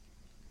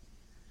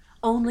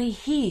Only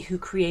He who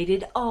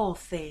created all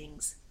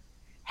things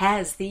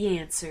has the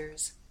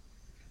answers.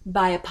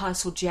 By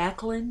Apostle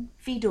Jacqueline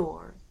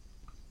Fedor.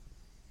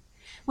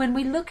 When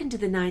we look into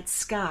the night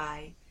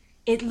sky,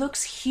 it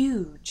looks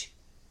huge,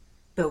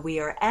 but we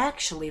are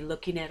actually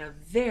looking at a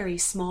very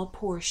small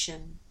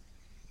portion.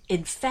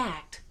 In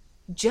fact,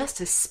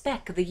 just a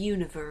speck of the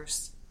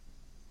universe.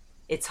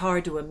 It's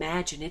hard to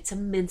imagine its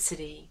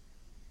immensity.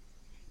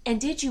 And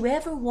did you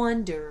ever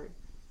wonder,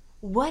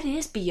 what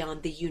is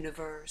beyond the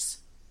universe?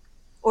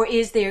 Or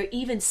is there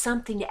even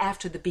something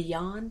after the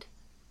beyond?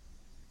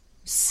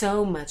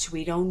 So much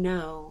we don't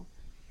know,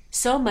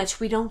 so much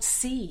we don't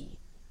see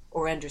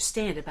or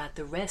understand about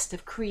the rest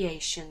of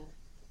creation.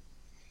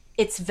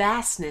 Its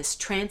vastness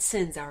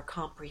transcends our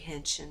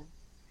comprehension.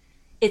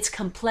 Its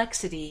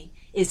complexity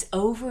is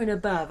over and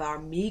above our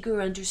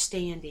meager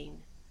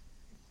understanding.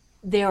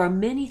 There are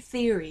many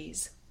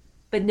theories,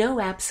 but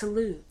no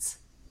absolutes,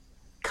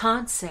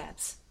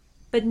 concepts,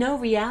 but no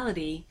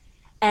reality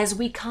as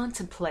we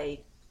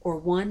contemplate or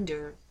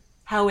wonder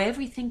how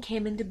everything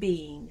came into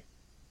being.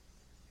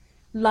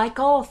 Like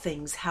all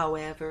things,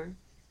 however,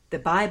 the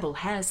Bible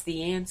has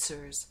the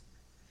answers.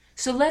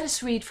 So let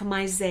us read from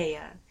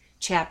Isaiah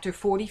chapter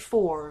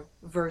 44,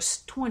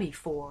 verse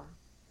 24.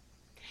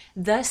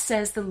 Thus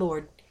says the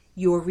Lord,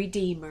 your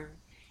Redeemer,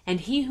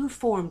 and He who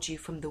formed you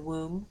from the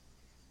womb.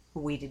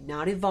 We did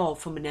not evolve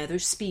from another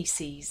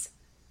species.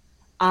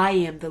 I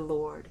am the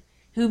Lord,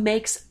 who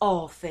makes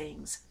all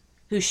things,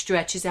 who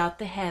stretches out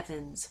the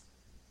heavens.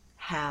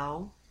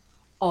 How?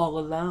 All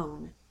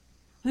alone.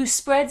 Who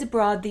spreads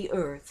abroad the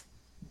earth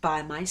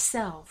by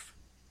myself.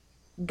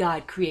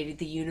 God created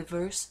the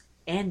universe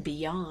and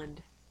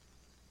beyond.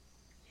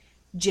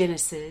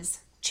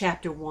 Genesis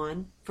chapter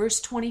 1,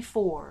 verse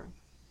 24.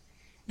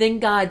 Then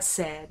God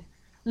said,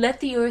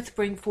 let the earth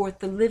bring forth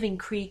the living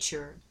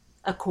creature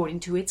according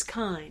to its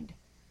kind,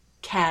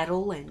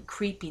 cattle and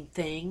creeping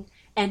thing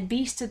and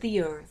beast of the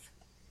earth,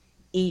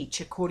 each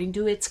according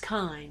to its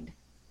kind.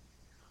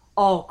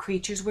 All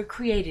creatures were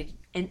created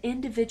an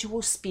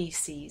individual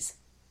species,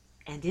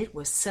 and it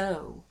was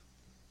so.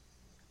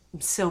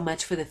 So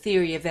much for the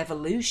theory of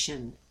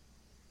evolution.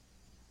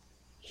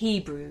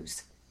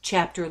 Hebrews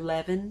chapter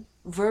 11,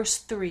 verse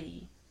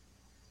 3.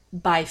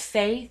 By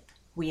faith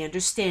we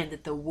understand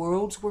that the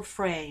worlds were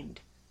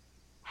framed.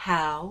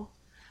 How?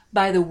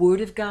 By the word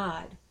of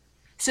God,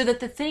 so that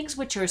the things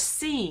which are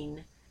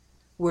seen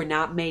were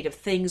not made of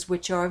things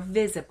which are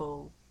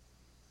visible.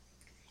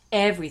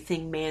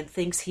 Everything man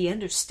thinks he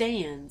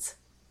understands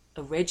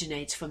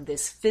originates from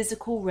this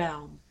physical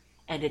realm,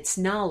 and its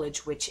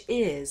knowledge which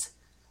is,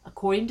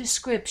 according to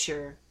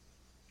Scripture,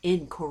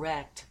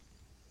 incorrect.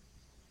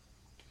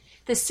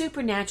 The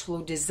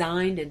supernatural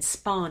designed and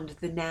spawned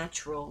the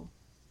natural.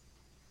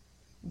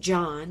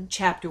 John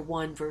chapter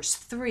 1 verse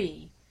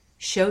 3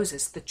 shows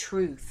us the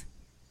truth.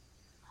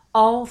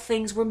 All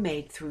things were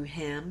made through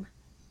Him,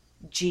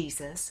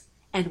 Jesus,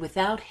 and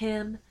without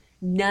Him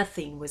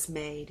nothing was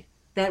made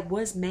that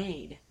was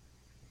made.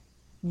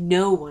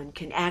 No one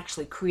can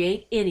actually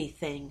create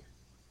anything,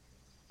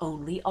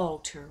 only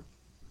alter.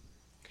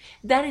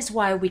 That is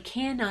why we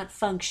cannot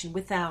function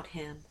without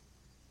Him.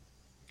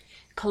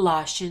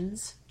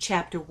 Colossians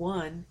chapter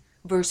 1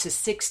 verses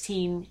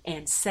 16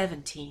 and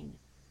 17.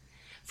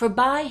 For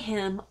by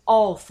Him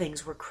all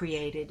things were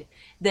created,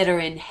 that are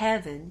in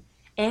heaven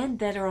and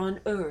that are on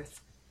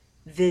earth,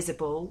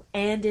 visible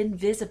and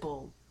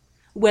invisible,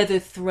 whether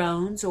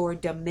thrones or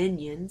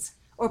dominions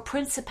or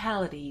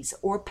principalities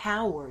or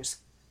powers.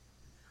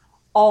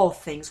 All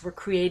things were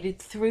created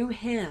through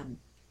Him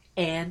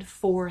and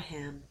for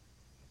Him.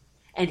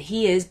 And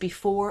He is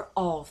before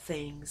all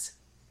things.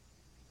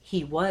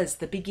 He was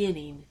the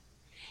beginning,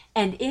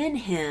 and in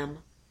Him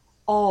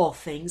all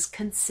things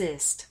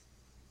consist.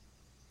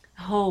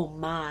 Oh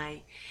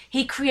my,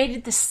 He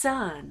created the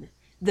sun,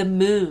 the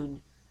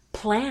moon,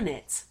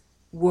 planets,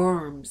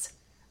 worms,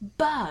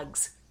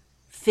 bugs,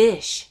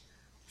 fish,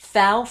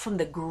 fowl from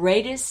the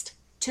greatest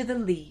to the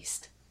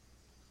least.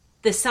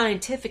 The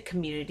scientific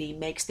community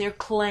makes their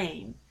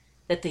claim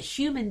that the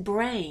human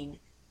brain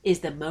is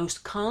the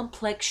most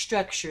complex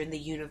structure in the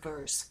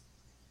universe.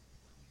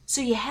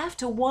 So you have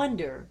to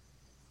wonder,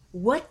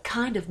 what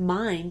kind of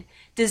mind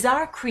does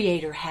our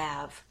Creator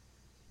have?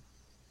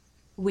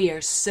 We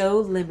are so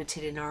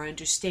limited in our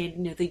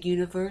understanding of the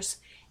universe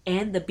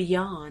and the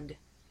beyond.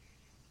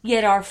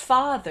 Yet our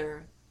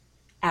Father,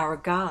 our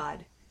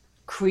God,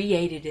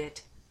 created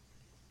it.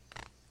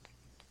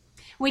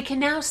 We can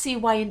now see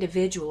why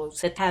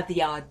individuals that have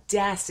the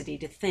audacity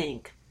to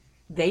think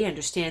they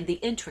understand the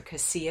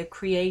intricacy of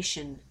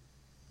creation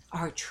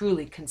are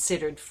truly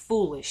considered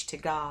foolish to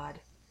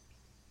God.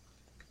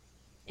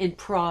 In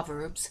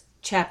Proverbs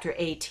chapter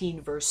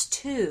 18 verse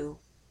 2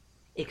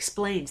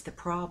 explains the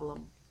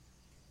problem.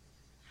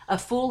 A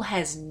fool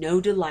has no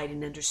delight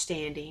in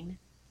understanding,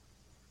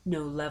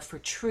 no love for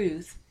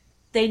truth.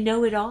 They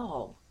know it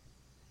all,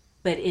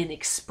 but in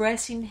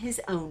expressing his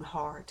own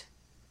heart.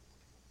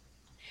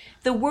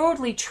 The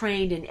worldly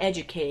trained and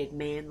educated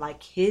man,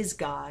 like his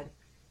God,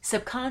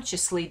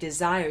 subconsciously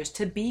desires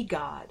to be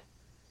God,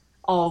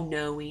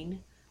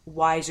 all-knowing,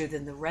 wiser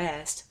than the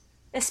rest,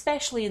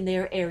 especially in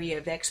their area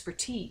of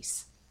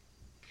expertise.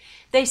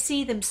 They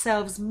see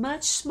themselves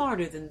much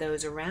smarter than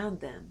those around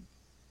them.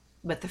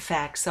 But the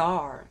facts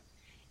are,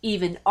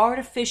 even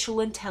artificial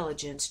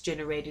intelligence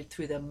generated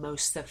through the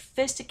most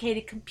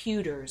sophisticated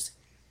computers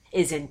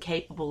is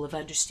incapable of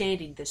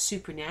understanding the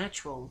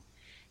supernatural,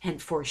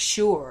 and for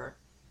sure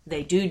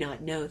they do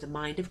not know the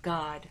mind of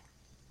God.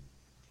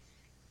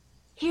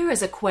 Here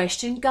is a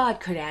question God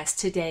could ask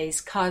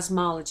today's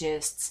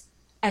cosmologists,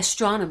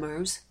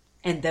 astronomers,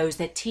 and those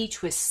that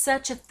teach with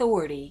such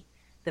authority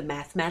the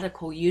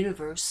mathematical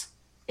universe,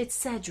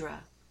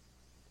 etc.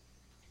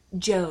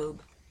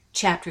 Job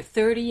chapter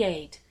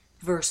 38,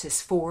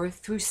 verses 4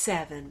 through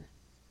 7.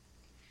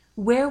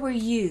 Where were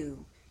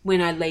you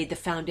when I laid the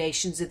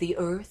foundations of the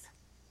earth?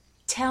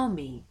 Tell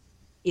me,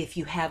 if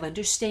you have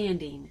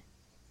understanding.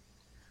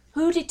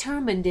 Who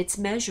determined its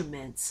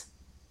measurements?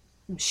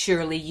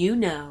 Surely you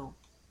know.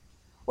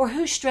 Or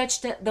who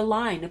stretched the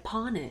line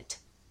upon it?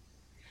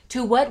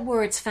 To what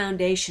were its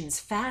foundations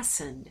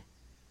fastened?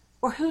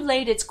 Or who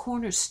laid its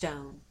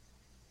cornerstone?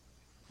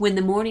 When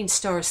the morning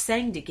stars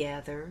sang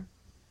together,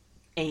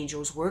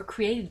 angels were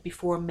created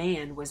before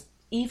man was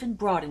even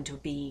brought into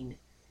being,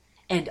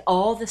 and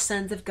all the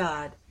sons of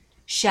God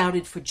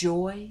shouted for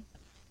joy.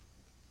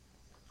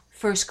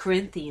 1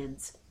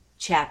 Corinthians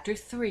chapter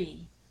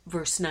 3,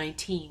 verse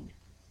 19.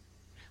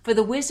 For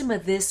the wisdom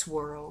of this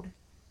world,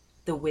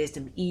 the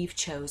wisdom Eve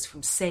chose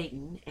from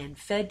Satan and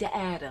fed to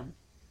Adam,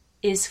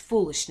 is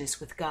foolishness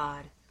with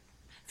God.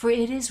 For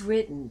it is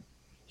written,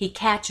 He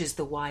catches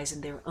the wise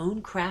in their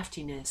own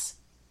craftiness.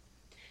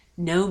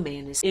 No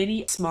man is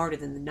any smarter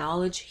than the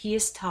knowledge he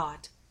is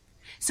taught,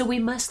 so we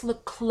must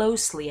look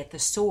closely at the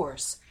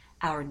source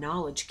our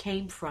knowledge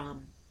came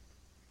from.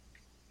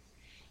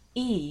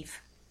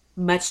 Eve,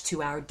 much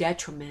to our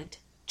detriment,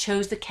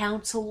 chose the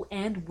counsel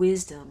and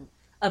wisdom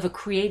of a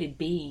created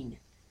being,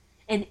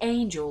 an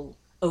angel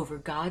over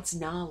God's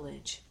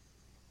knowledge.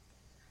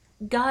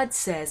 God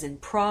says in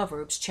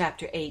Proverbs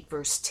chapter 8,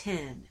 verse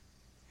 10,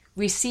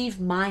 Receive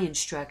my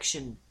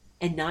instruction,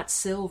 and not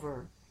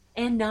silver,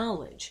 and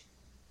knowledge,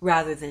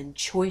 rather than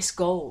choice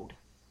gold.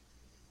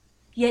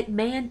 Yet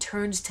man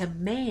turns to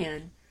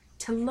man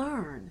to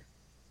learn.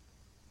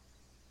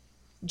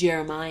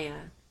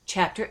 Jeremiah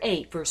chapter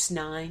 8, verse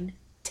 9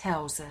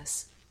 tells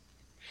us,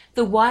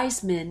 The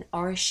wise men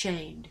are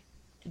ashamed,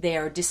 they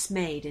are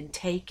dismayed and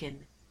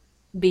taken.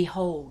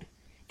 Behold,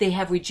 they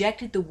have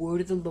rejected the word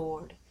of the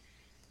Lord.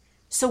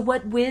 So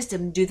what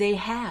wisdom do they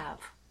have?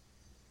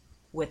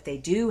 What they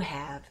do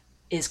have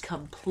is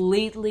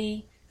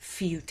completely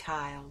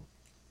futile.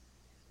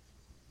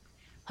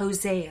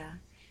 Hosea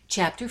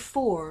chapter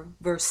 4,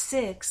 verse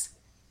 6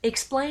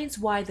 explains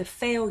why the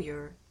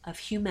failure of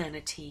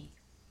humanity.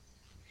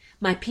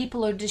 My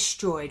people are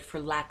destroyed for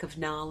lack of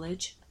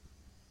knowledge,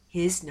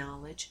 His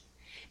knowledge,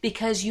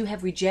 because you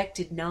have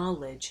rejected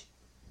knowledge.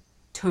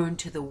 Turn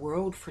to the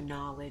world for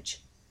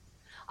knowledge.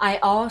 I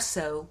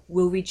also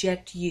will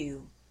reject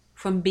you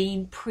from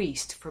being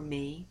priest for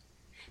me,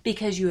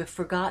 because you have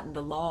forgotten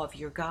the law of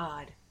your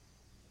God.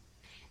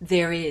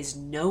 There is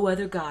no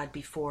other God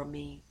before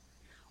me,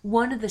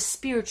 one of the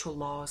spiritual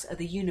laws of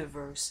the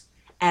universe,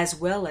 as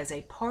well as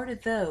a part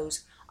of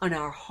those on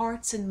our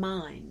hearts and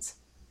minds,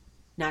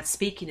 not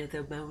speaking of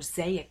the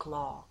Mosaic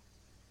law.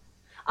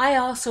 I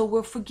also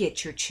will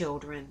forget your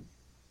children.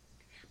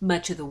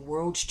 Much of the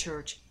world's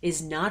church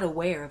is not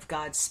aware of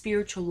God's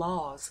spiritual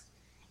laws,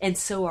 and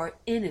so are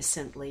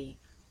innocently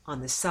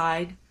on the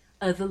side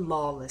of the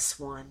lawless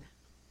one.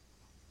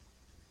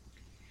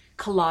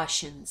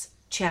 Colossians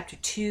chapter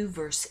 2,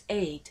 verse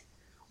 8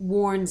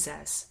 warns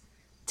us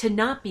to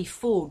not be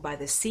fooled by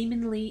the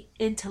seemingly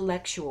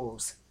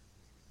intellectuals.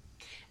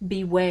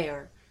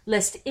 Beware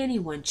lest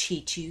anyone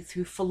cheat you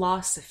through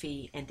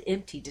philosophy and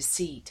empty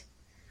deceit,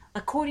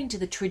 according to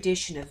the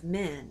tradition of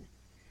men,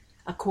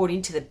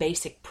 according to the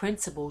basic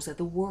principles of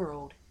the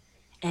world,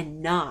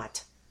 and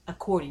not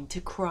according to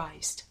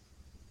Christ.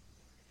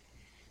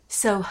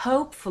 So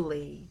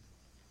hopefully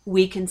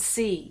we can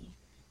see,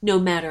 no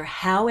matter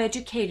how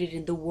educated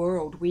in the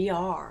world we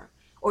are,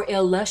 or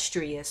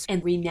illustrious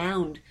and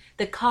renowned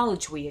the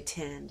college we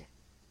attend,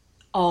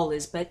 all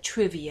is but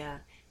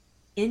trivia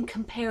in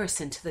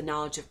comparison to the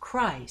knowledge of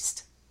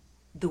Christ,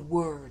 the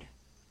Word.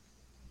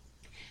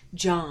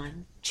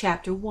 John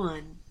chapter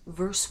 1,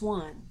 verse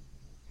 1.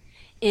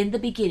 In the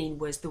beginning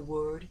was the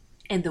Word,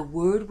 and the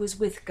Word was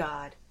with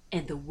God,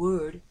 and the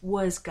Word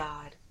was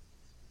God.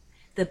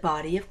 The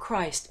body of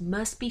Christ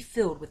must be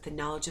filled with the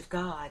knowledge of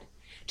God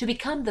to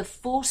become the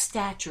full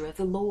stature of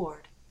the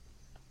Lord.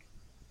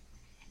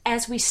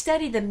 As we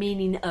study the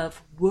meaning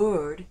of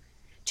word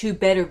to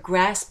better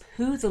grasp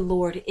who the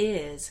Lord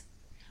is,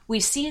 we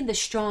see in the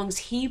Strong's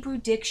Hebrew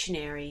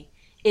Dictionary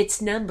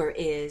its number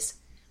is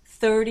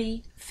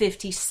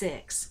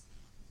 3056.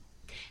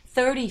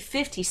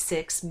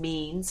 3056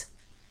 means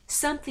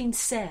something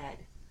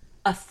said,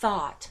 a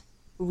thought,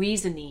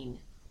 reasoning,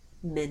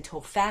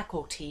 mental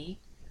faculty,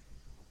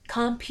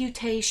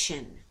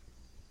 computation.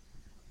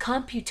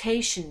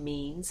 Computation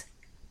means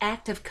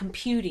act of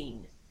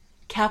computing,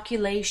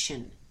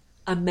 calculation,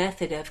 a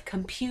method of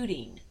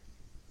computing.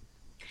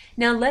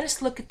 Now let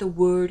us look at the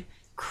word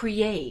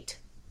create,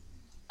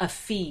 a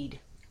feed,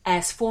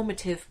 as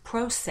formative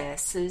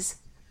processes,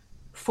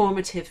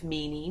 formative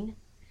meaning,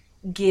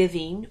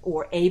 giving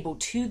or able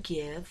to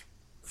give,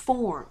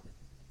 form,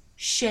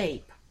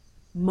 shape,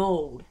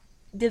 mold,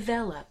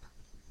 develop.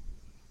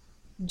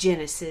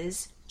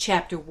 Genesis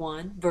chapter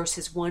 1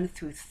 verses 1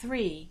 through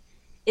 3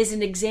 is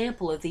an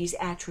example of these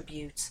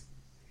attributes.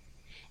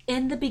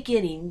 In the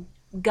beginning,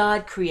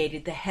 God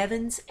created the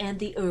heavens and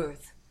the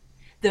earth.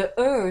 The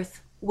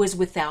earth was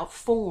without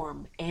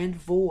form and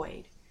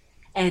void,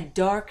 and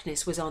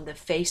darkness was on the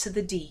face of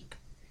the deep,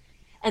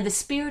 and the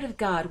Spirit of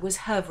God was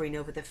hovering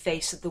over the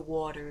face of the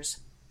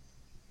waters.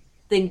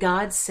 Then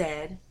God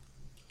said,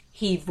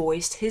 He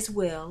voiced His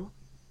will,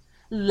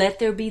 let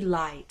there be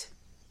light.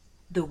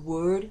 The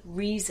Word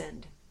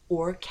reasoned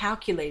or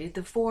calculated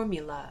the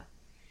formula,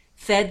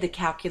 fed the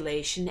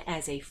calculation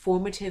as a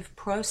formative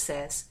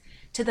process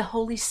to the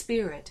Holy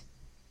Spirit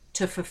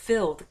to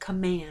fulfill the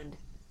command,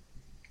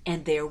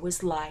 and there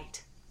was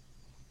light.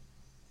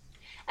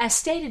 As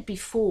stated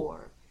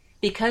before,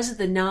 because of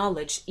the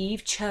knowledge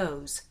Eve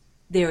chose,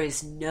 there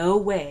is no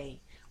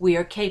way we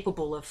are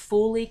capable of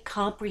fully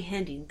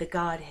comprehending the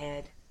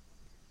Godhead.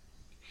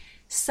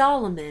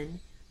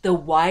 Solomon, the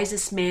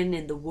wisest man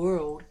in the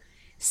world,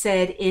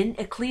 said in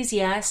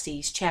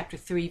Ecclesiastes chapter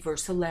 3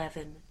 verse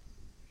 11,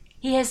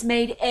 He has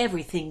made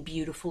everything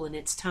beautiful in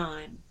its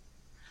time.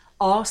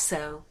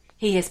 Also,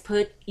 He has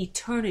put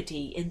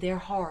eternity in their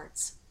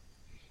hearts,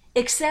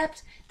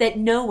 except that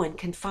no one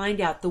can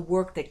find out the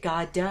work that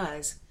God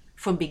does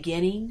from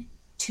beginning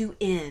to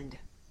end.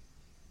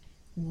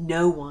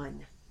 No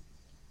one.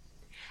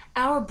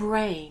 Our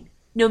brain,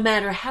 no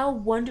matter how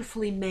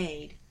wonderfully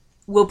made,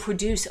 will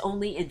produce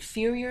only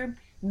inferior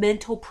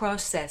mental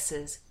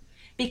processes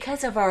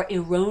because of our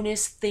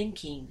erroneous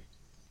thinking.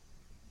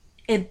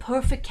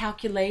 Imperfect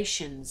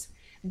calculations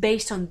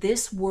based on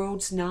this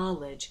world's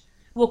knowledge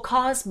will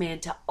cause man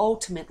to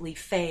ultimately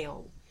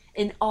fail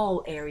in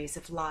all areas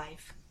of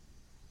life.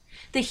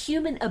 The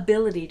human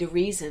ability to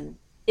reason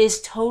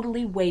is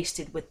totally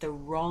wasted with the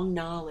wrong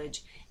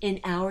knowledge in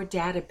our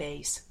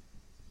database,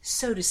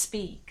 so to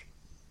speak.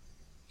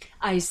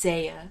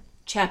 Isaiah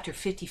chapter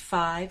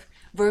 55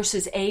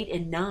 verses 8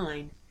 and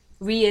 9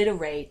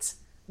 reiterates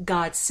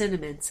God's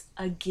sentiments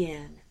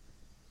again.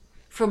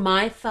 For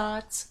my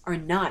thoughts are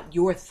not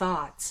your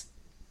thoughts,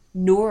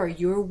 nor are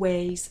your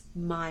ways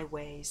my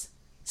ways,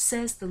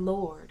 says the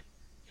Lord.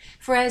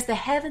 For as the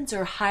heavens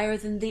are higher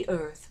than the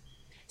earth,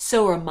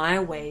 so are my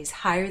ways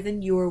higher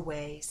than your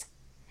ways,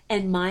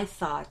 and my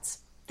thoughts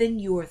than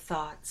your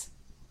thoughts.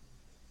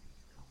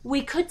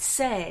 We could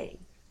say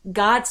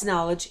God's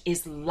knowledge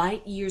is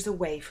light years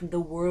away from the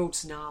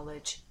world's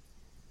knowledge.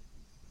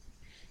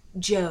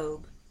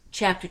 Job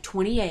chapter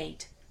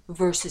 28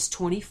 verses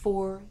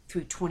 24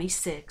 through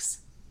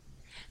 26.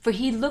 For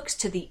he looks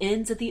to the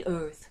ends of the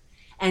earth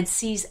and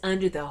sees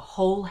under the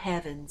whole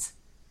heavens,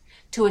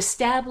 to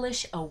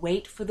establish a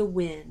weight for the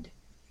wind,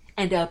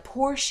 and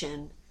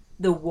apportion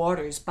the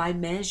waters by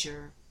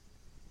measure.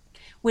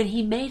 When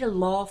he made a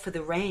law for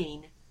the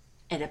rain,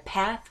 and a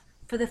path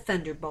for the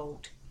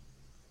thunderbolt.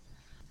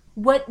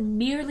 What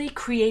merely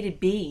created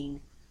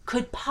being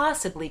could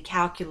possibly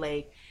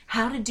calculate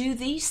how to do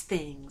these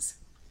things?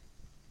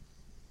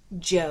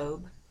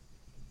 Job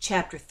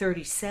chapter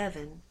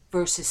 37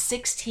 verses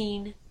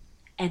 16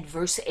 and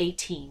verse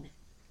 18.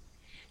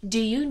 Do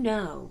you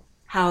know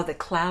how the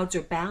clouds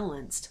are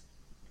balanced,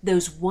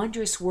 those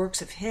wondrous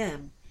works of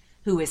Him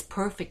who is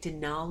perfect in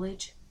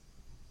knowledge?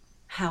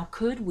 How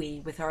could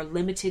we with our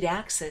limited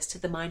access to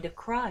the mind of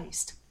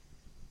Christ?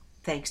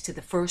 Thanks to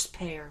the first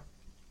pair.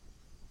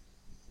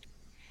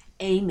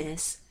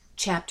 Amos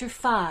chapter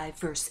 5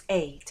 verse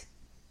 8.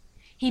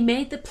 He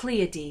made the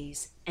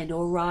Pleiades and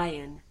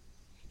Orion.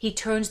 He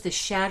turns the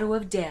shadow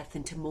of death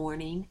into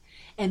morning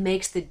and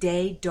makes the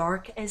day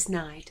dark as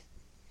night.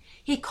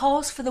 He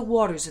calls for the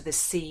waters of the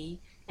sea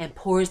and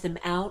pours them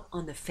out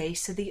on the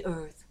face of the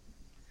earth.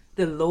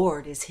 The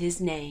Lord is His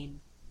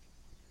name.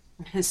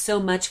 So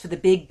much for the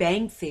Big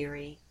Bang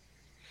Theory.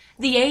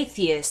 The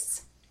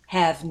atheists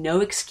have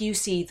no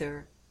excuse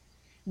either.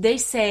 They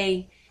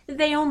say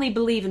they only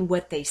believe in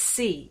what they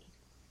see.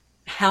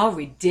 How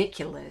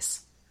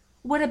ridiculous.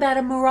 What about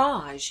a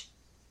mirage?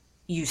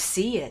 You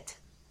see it.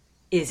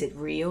 Is it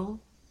real?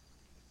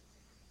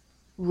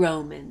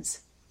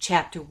 Romans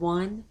chapter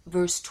 1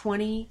 verse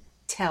 20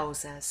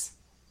 tells us,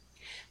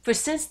 For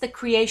since the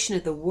creation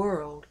of the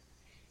world,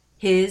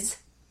 His,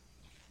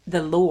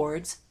 the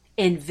Lord's,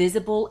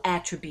 invisible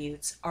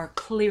attributes are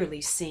clearly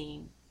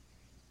seen,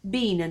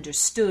 being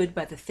understood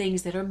by the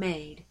things that are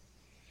made,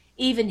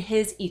 even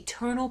His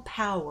eternal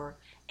power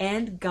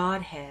and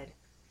Godhead,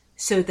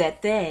 so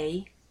that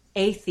they,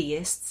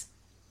 atheists,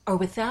 are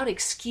without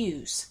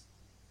excuse.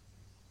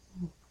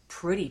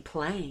 Pretty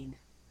plain.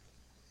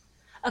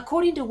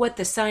 According to what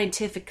the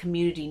scientific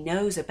community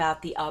knows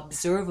about the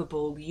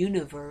observable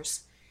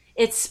universe,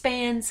 it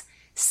spans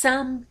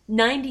some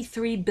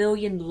 93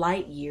 billion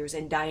light years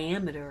in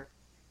diameter,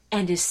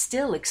 and is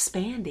still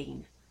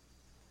expanding.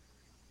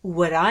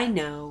 What I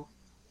know,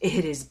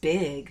 it is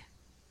big.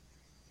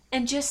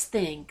 And just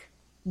think,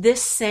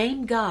 this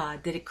same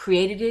God that had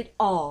created it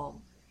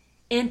all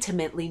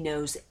intimately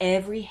knows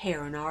every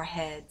hair on our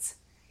heads,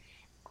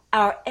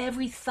 our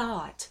every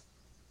thought,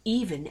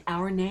 even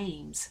our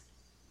names.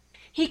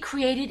 He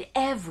created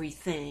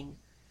everything,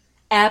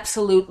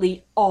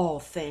 absolutely all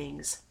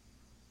things,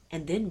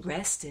 and then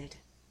rested.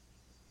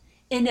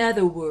 In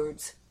other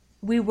words,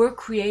 we were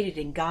created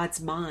in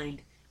God's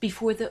mind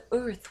before the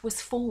earth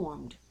was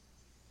formed.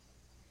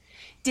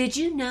 Did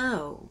you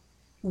know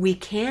we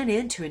can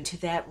enter into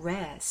that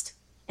rest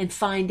and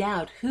find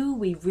out who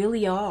we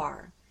really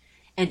are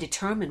and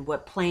determine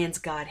what plans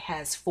God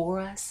has for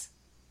us?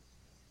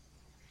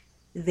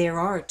 There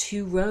are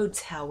two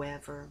roads,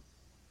 however,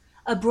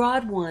 a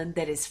broad one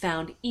that is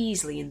found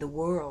easily in the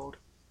world,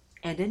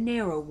 and a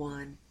narrow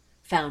one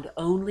found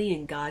only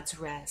in God's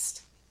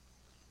rest.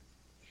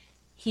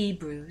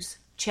 Hebrews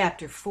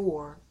chapter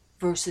 4,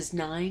 verses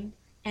 9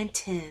 and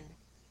 10.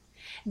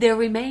 There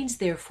remains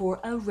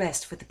therefore a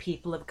rest for the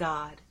people of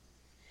God.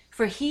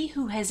 For he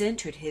who has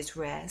entered his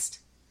rest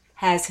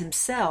has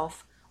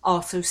himself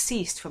also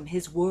ceased from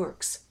his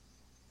works.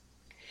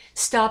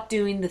 Stop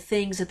doing the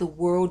things of the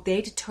world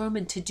they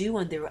determined to do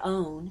on their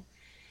own,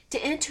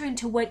 to enter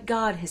into what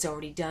God has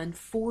already done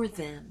for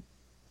them,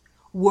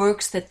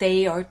 works that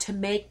they are to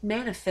make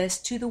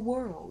manifest to the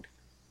world,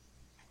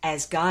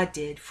 as God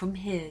did from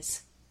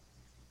his.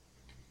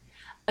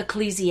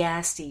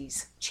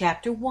 Ecclesiastes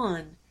chapter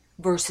 1,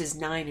 verses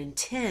 9 and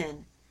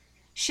 10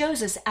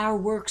 shows us our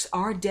works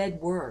are dead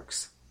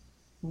works,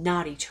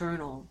 not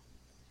eternal.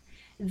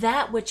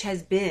 That which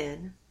has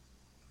been,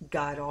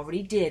 God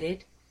already did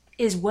it,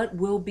 is what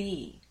will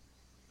be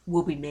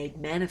made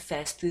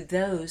manifest through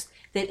those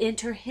that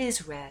enter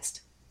his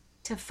rest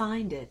to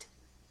find it.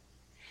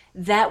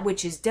 That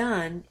which is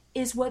done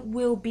is what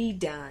will be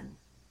done.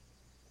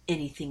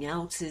 Anything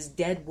else is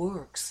dead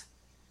works.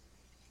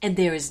 And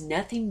there is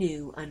nothing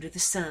new under the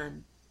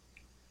sun.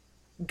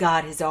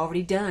 God has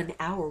already done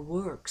our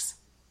works.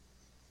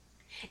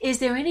 Is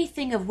there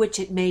anything of which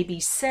it may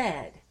be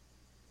said,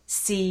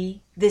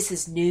 "See, this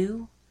is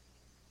new"?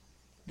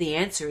 The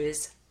answer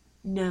is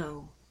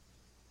no.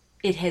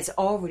 It has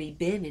already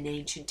been in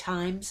ancient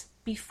times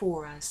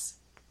before us.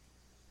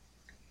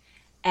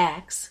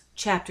 Acts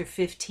chapter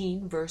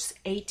 15, verse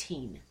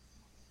 18.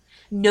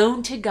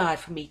 Known to God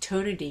from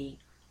eternity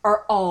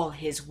are all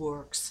his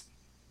works.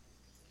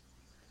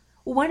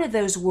 One of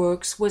those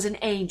works was an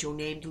angel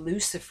named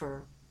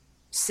Lucifer,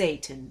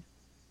 Satan,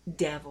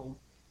 devil.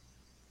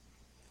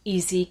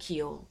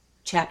 Ezekiel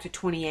chapter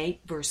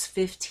 28, verse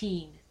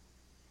 15.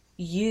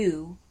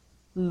 You,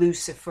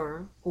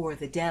 Lucifer, or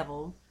the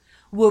devil,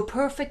 were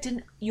perfect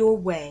in your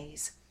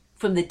ways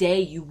from the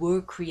day you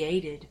were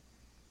created,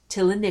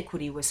 till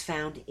iniquity was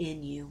found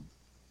in you.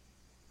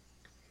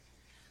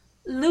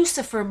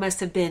 Lucifer must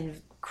have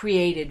been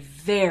created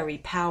very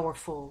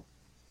powerful,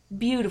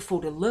 beautiful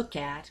to look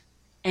at,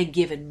 and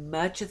given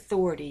much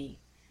authority,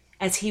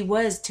 as he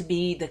was to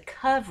be the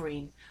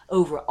covering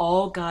over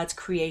all God's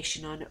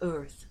creation on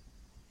earth.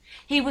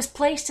 He was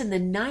placed in the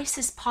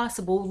nicest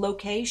possible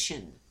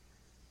location,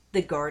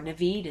 the Garden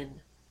of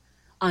Eden,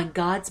 on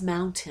God's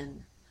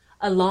mountain,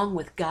 along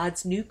with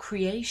God's new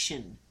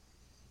creation,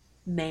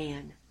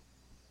 man.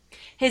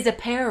 His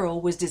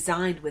apparel was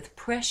designed with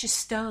precious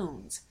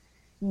stones.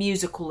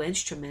 Musical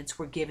instruments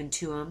were given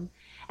to him,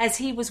 as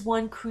he was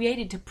one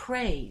created to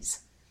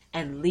praise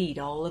and lead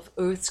all of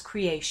earth's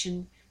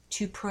creation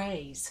to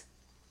praise.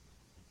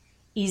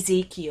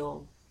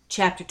 Ezekiel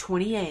chapter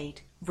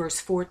 28, verse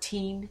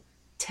 14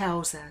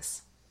 tells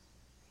us,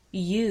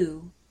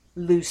 You,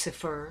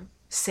 Lucifer,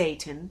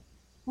 Satan,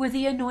 were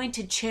the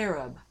anointed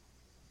cherub,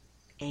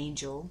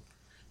 angel,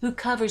 who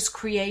covers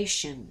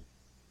creation.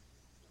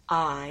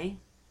 I,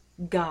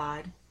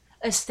 God,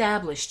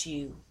 established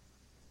you.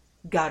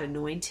 God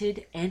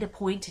anointed and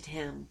appointed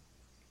him.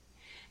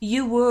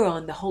 You were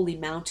on the holy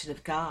mountain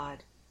of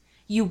God.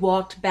 You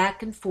walked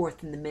back and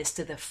forth in the midst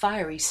of the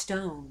fiery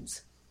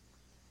stones.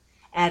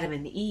 Adam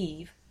and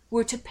Eve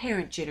were to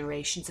parent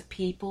generations of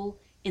people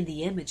in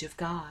the image of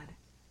God.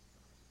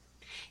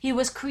 He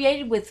was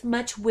created with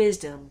much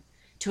wisdom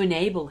to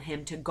enable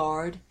him to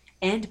guard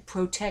and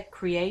protect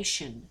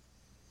creation,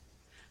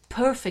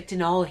 perfect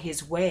in all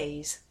his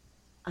ways,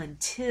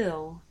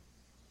 until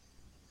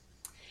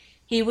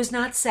he was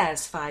not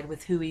satisfied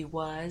with who he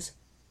was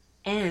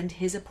and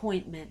his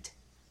appointment.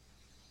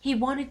 He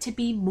wanted to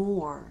be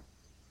more.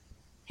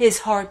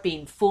 His heart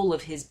being full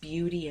of his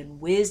beauty and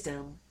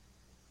wisdom,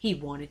 he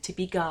wanted to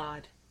be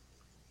God.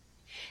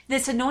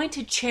 This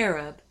anointed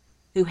cherub,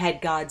 who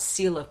had God's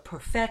seal of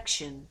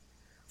perfection,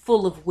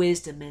 full of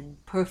wisdom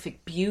and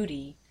perfect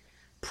beauty,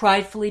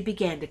 pridefully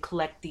began to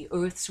collect the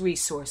earth's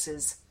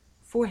resources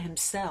for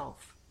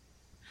himself.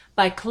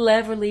 By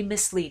cleverly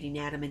misleading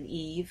Adam and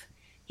Eve,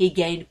 he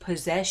gained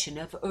possession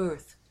of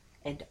earth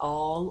and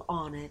all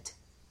on it.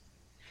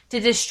 To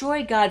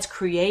destroy God's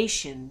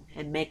creation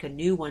and make a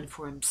new one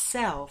for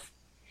himself,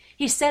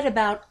 he set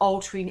about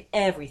altering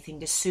everything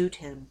to suit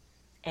him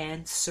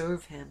and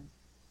serve him.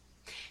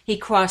 He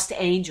crossed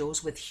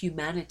angels with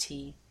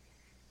humanity,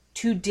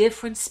 two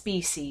different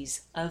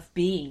species of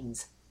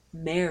beings,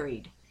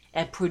 married,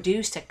 and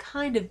produced a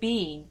kind of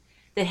being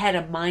that had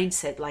a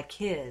mindset like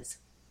his,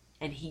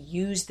 and he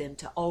used them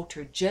to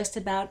alter just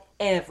about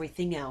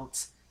everything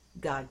else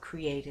God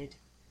created.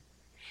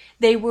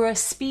 They were a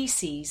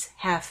species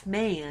half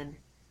man,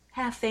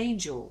 half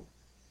angel,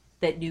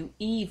 that knew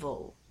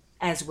evil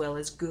as well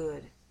as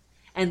good,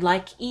 and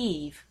like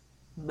Eve,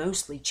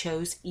 mostly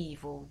chose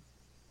evil.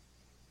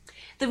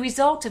 The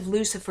result of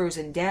Lucifer's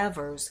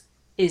endeavors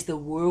is the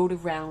world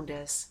around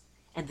us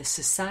and the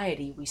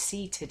society we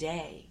see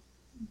today.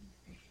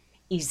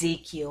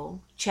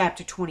 Ezekiel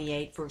chapter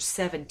 28 verse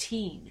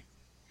 17.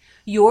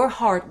 Your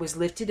heart was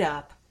lifted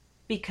up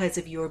because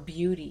of your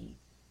beauty.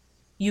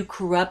 You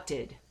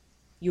corrupted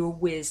your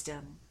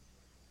wisdom.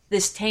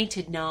 This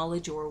tainted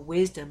knowledge or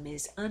wisdom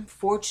is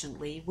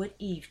unfortunately what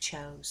Eve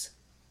chose.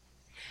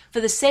 For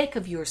the sake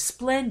of your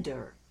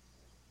splendor,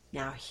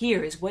 now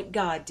here is what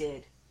God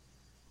did.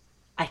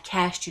 I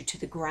cast you to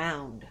the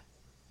ground.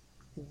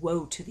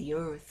 Woe to the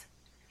earth.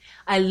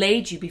 I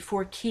laid you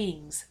before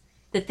kings,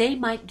 that they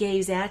might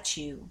gaze at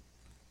you,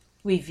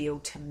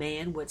 revealed to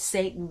man what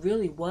Satan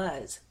really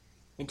was,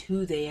 and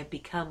who they have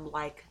become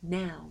like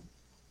now.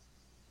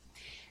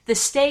 The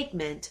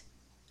statement,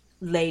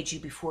 laid you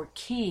before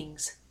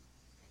kings,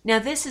 now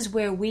this is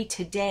where we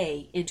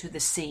today enter the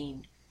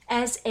scene,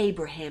 as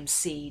Abraham's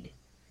seed,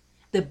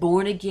 the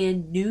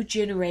born-again new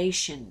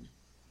generation,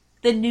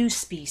 the new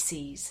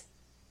species.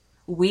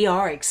 We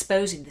are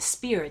exposing the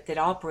spirit that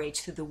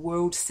operates through the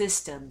world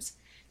systems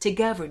to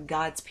govern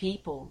God's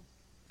people,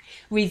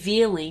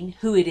 revealing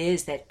who it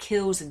is that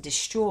kills and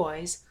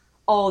destroys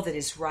all that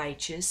is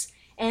righteous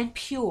and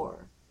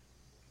pure,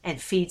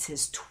 and feeds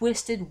his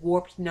twisted,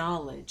 warped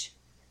knowledge,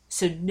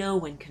 so no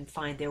one can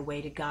find their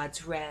way to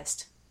God's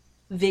rest,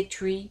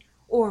 victory,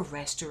 or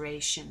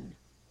restoration.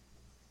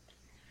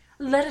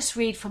 Let us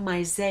read from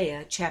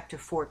Isaiah chapter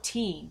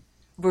 14,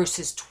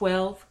 verses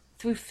 12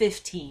 through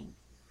 15.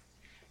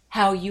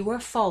 How you are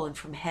fallen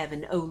from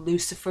heaven, O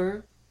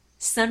Lucifer,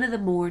 son of the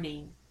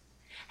morning!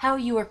 How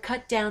you are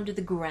cut down to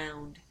the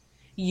ground,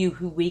 you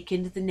who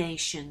weakened the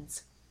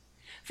nations!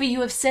 For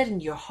you have said in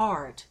your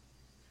heart,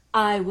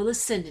 I will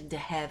ascend into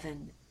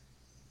heaven,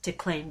 to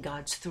claim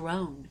God's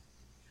throne.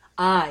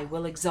 I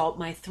will exalt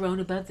my throne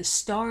above the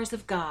stars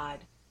of God,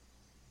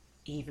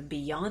 even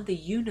beyond the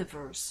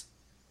universe.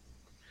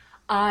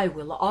 I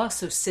will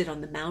also sit on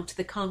the mount of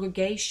the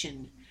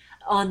congregation,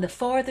 on the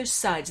farther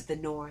sides of the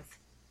north.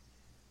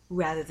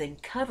 Rather than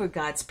cover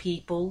God's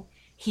people,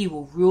 he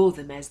will rule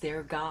them as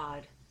their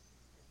God.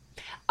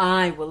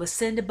 I will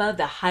ascend above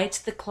the heights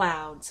of the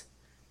clouds.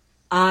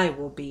 I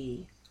will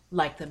be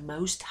like the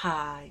Most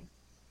High.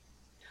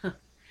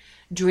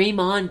 Dream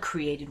on,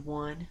 created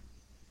one.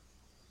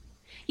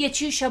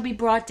 Yet you shall be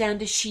brought down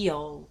to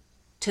Sheol,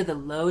 to the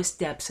lowest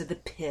depths of the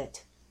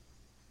pit.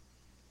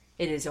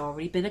 It has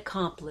already been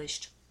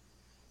accomplished.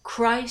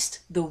 Christ,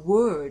 the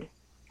Word,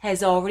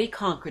 has already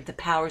conquered the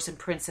powers and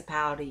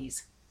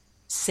principalities,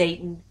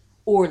 Satan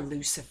or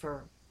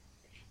Lucifer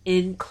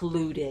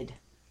included.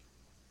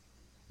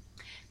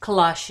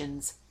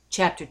 Colossians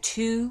chapter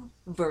 2,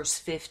 verse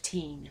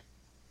 15.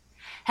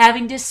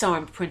 Having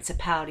disarmed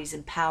principalities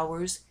and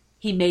powers,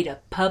 he made a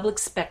public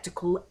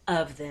spectacle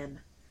of them,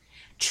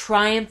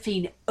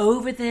 triumphing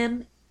over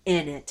them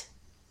in it.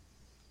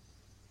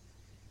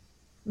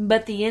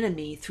 But the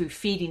enemy, through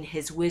feeding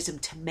his wisdom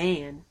to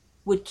man,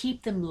 would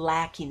keep them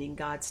lacking in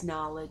God's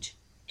knowledge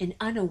and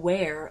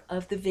unaware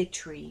of the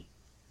victory.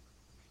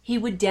 He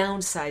would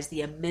downsize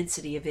the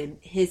immensity of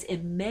his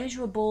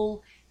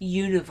immeasurable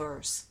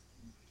universe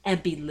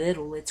and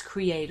belittle its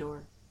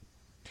creator.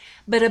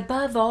 But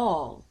above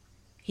all,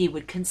 he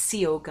would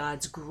conceal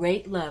God's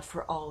great love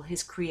for all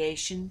his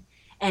creation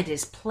and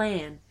his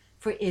plan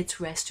for its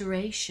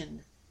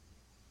restoration.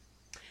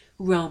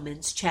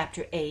 Romans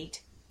chapter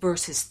 8,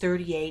 verses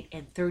 38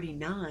 and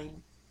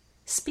 39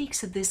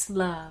 speaks of this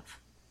love.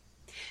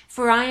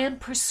 For I am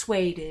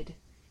persuaded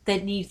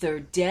that neither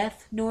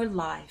death nor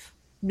life,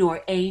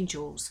 nor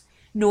angels,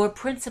 nor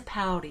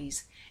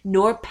principalities,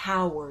 nor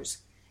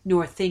powers,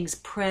 nor things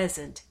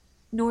present,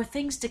 nor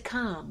things to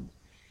come,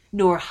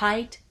 nor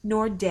height,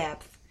 nor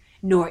depth,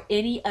 nor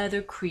any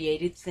other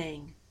created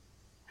thing,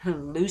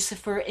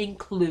 Lucifer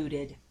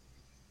included,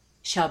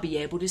 shall be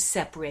able to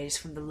separate us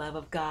from the love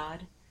of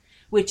God,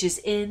 which is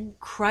in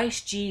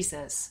Christ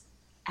Jesus,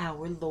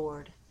 our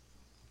Lord.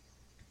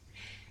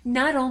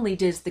 Not only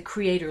does the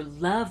Creator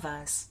love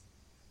us,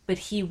 but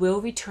he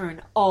will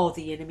return all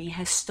the enemy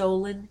has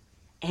stolen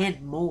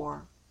and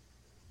more.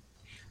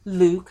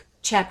 Luke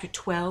chapter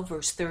 12,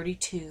 verse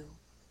 32.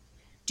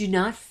 Do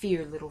not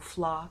fear, little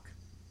flock,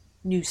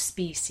 new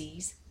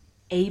species,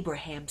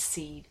 Abraham's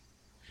seed,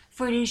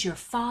 for it is your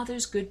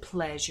Father's good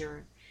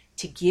pleasure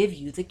to give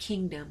you the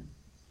kingdom.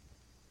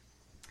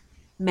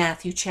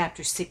 Matthew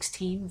chapter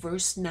 16,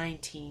 verse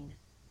 19.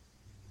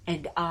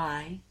 and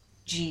I,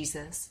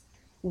 Jesus,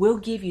 will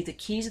give you the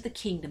keys of the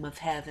kingdom of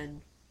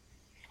heaven.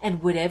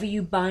 And whatever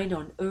you bind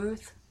on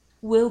earth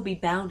will be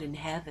bound in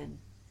heaven,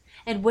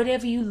 and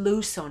whatever you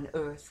loose on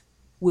earth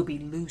will be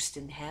loosed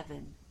in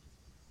heaven.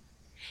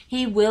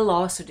 He will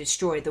also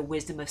destroy the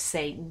wisdom of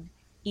Satan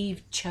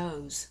Eve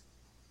chose.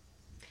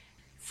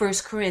 1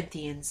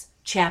 Corinthians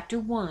chapter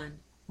 1,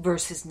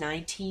 verses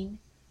 19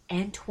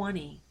 and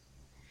 20.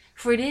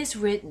 For it is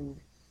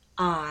written,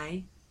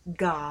 I,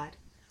 God,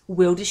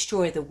 will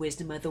destroy the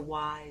wisdom of the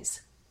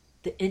wise,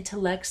 the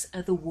intellects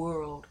of the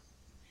world,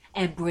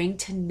 and bring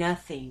to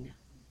nothing,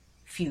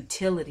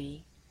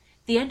 futility,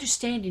 the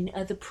understanding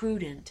of the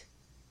prudent,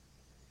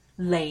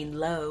 laying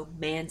low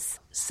man's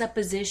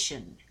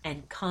supposition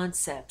and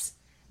concepts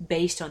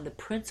based on the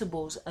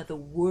principles of the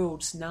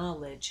world's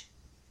knowledge.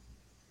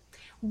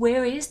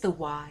 Where is the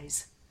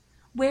wise?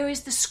 Where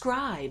is the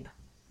scribe?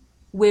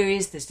 Where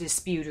is the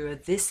disputer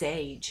of this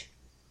age?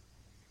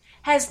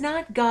 Has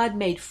not God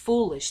made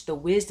foolish the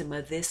wisdom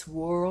of this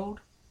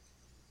world?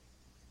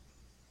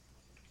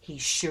 He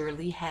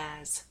surely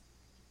has.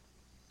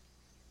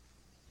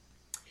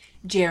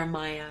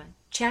 Jeremiah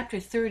chapter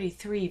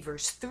 33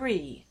 verse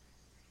 3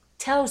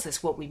 tells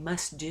us what we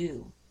must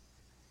do.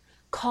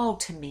 Call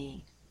to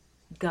me,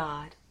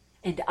 God,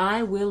 and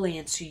I will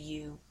answer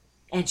you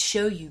and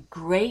show you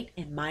great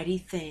and mighty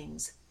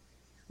things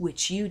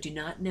which you do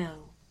not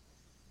know.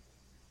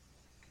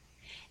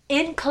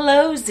 In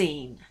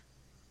closing,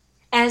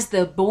 as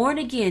the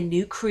born-again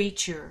new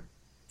creature,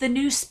 the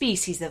new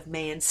species of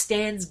man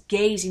stands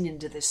gazing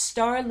into the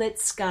starlit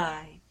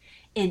sky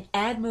in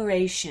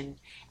admiration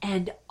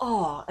and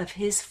awe of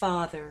his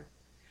Father,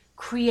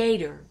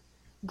 Creator,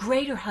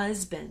 greater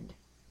husband,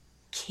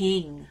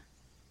 King,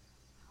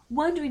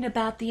 wondering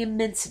about the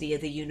immensity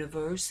of the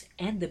universe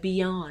and the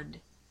beyond,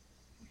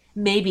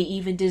 maybe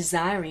even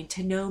desiring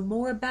to know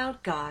more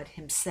about God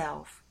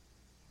himself.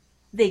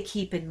 They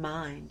keep in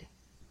mind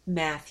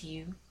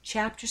Matthew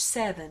chapter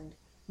 7,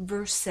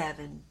 verse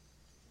 7.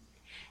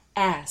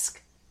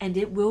 Ask, and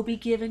it will be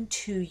given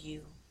to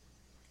you.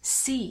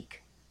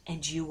 Seek,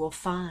 and you will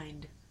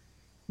find.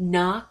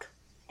 Knock,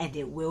 and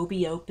it will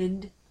be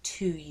opened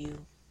to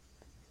you.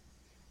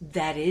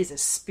 That is a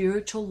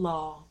spiritual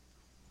law.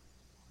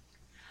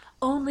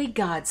 Only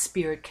God's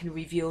Spirit can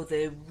reveal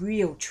the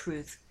real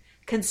truth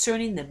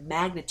concerning the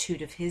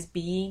magnitude of his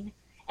being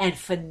and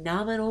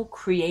phenomenal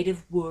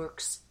creative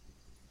works.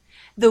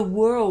 The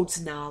world's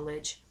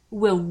knowledge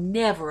will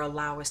never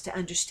allow us to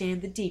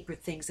understand the deeper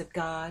things of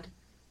God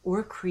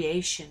or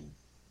creation.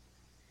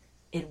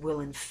 It will,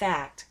 in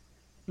fact,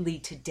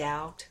 lead to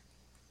doubt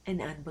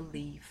and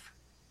unbelief.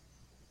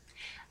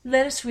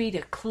 Let us read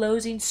a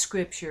closing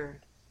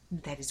scripture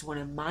that is one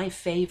of my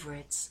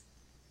favorites.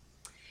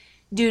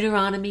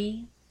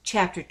 Deuteronomy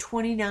chapter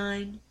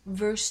 29,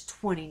 verse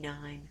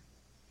 29.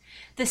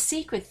 The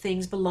secret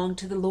things belong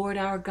to the Lord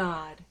our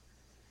God,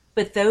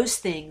 but those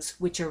things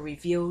which are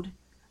revealed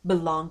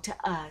belong to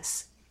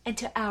us and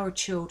to our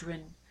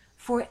children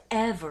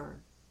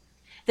forever,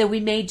 that we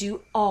may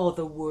do all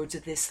the words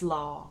of this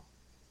law,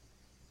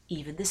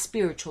 even the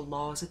spiritual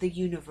laws of the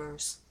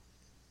universe.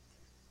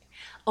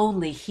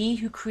 Only he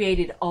who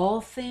created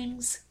all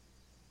things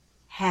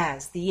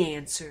has the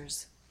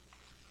answers.